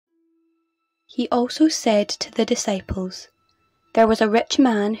He also said to the disciples, "There was a rich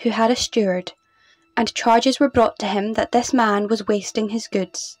man who had a steward, and charges were brought to him that this man was wasting his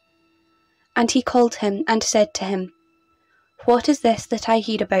goods. And he called him and said to him, 'What is this that I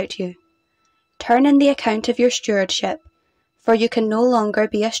hear about you? Turn in the account of your stewardship, for you can no longer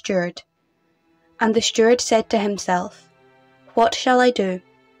be a steward.' And the steward said to himself, 'What shall I do,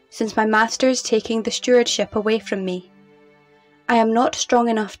 since my master is taking the stewardship away from me? I am not strong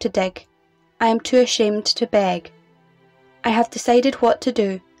enough to dig. I am too ashamed to beg. I have decided what to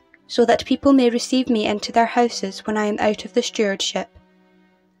do, so that people may receive me into their houses when I am out of the stewardship.'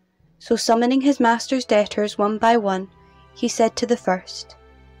 So summoning his master's debtors one by one, he said to the first,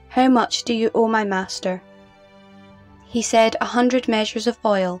 'How much do you owe my master?' He said, 100 measures of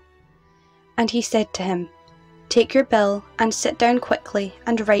oil. And he said to him, 'Take your bill and sit down quickly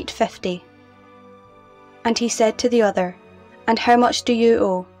and write 50. And he said to the other, 'And how much do you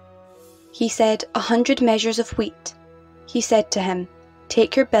owe?' He said, 100 measures of wheat. He said to him,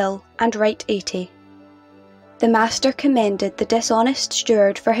 'Take your bill and write 80. The master commended the dishonest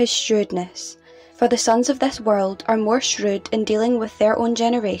steward for his shrewdness, for the sons of this world are more shrewd in dealing with their own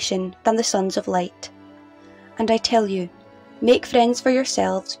generation than the sons of light. And I tell you, make friends for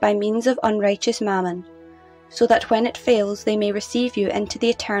yourselves by means of unrighteous mammon, so that when it fails they may receive you into the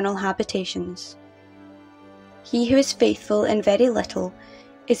eternal habitations. He who is faithful in very little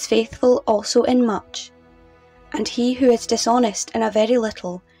is faithful also in much, and he who is dishonest in a very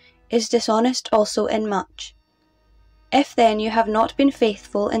little is dishonest also in much. If then you have not been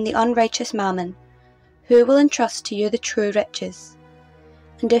faithful in the unrighteous mammon, who will entrust to you the true riches?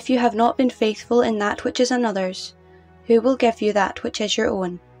 And if you have not been faithful in that which is another's, who will give you that which is your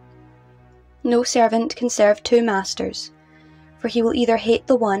own? No servant can serve two masters, for he will either hate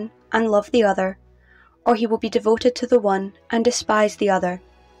the one and love the other, or he will be devoted to the one and despise the other.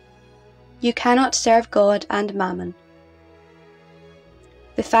 You cannot serve God and mammon."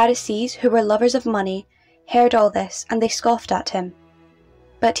 The Pharisees, who were lovers of money, heard all this, and they scoffed at him.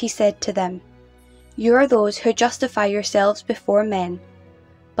 But he said to them, "You are those who justify yourselves before men,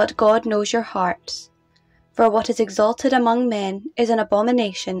 but God knows your hearts. For what is exalted among men is an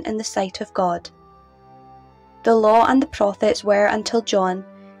abomination in the sight of God. The law and the prophets were until John.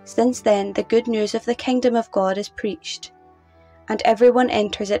 Since then the good news of the kingdom of God is preached, and everyone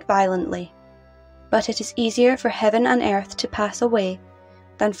enters it violently. But it is easier for heaven and earth to pass away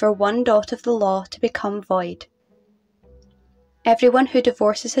than for one dot of the law to become void. Everyone who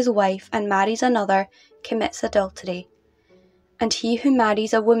divorces his wife and marries another commits adultery, and he who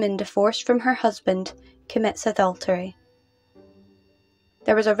marries a woman divorced from her husband commits adultery.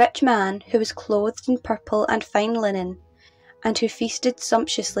 There was a rich man who was clothed in purple and fine linen, and who feasted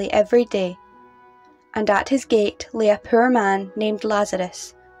sumptuously every day. And at his gate lay a poor man named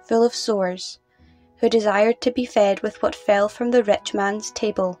Lazarus, full of sores, who desired to be fed with what fell from the rich man's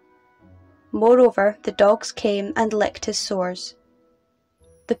table. Moreover, the dogs came and licked his sores.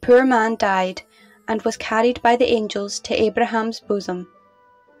 The poor man died, and was carried by the angels to Abraham's bosom.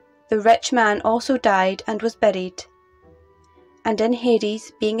 The rich man also died and was buried. And in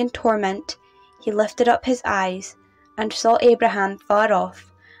Hades, being in torment, he lifted up his eyes, and saw Abraham far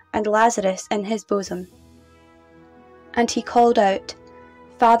off, and Lazarus in his bosom. And he called out,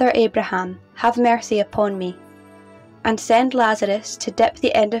 "Father Abraham, have mercy upon me, and send Lazarus to dip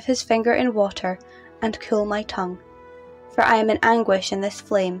the end of his finger in water and cool my tongue, for I am in anguish in this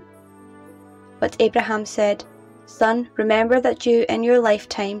flame." But Abraham said, "Son, remember that you in your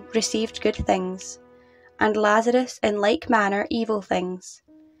lifetime received good things, and Lazarus in like manner evil things.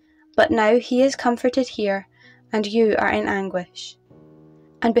 But now he is comforted here, and you are in anguish.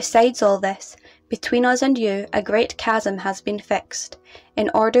 And besides all this, between us and you a great chasm has been fixed, in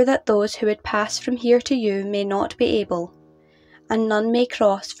order that those who would pass from here to you may not be able, and none may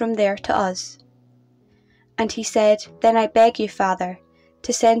cross from there to us." And he said, "Then I beg you, Father,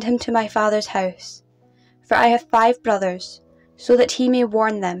 to send him to my father's house, for I have 5 brothers, so that he may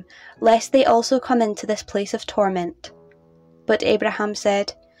warn them, lest they also come into this place of torment." But Abraham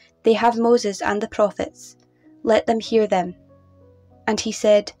said, "They have Moses and the prophets, let them hear them." And he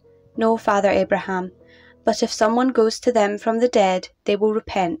said, "No, Father Abraham, but if someone goes to them from the dead, they will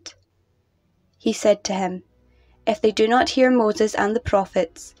repent." He said to him, "If they do not hear Moses and the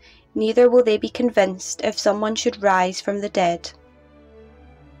prophets, neither will they be convinced if someone should rise from the dead."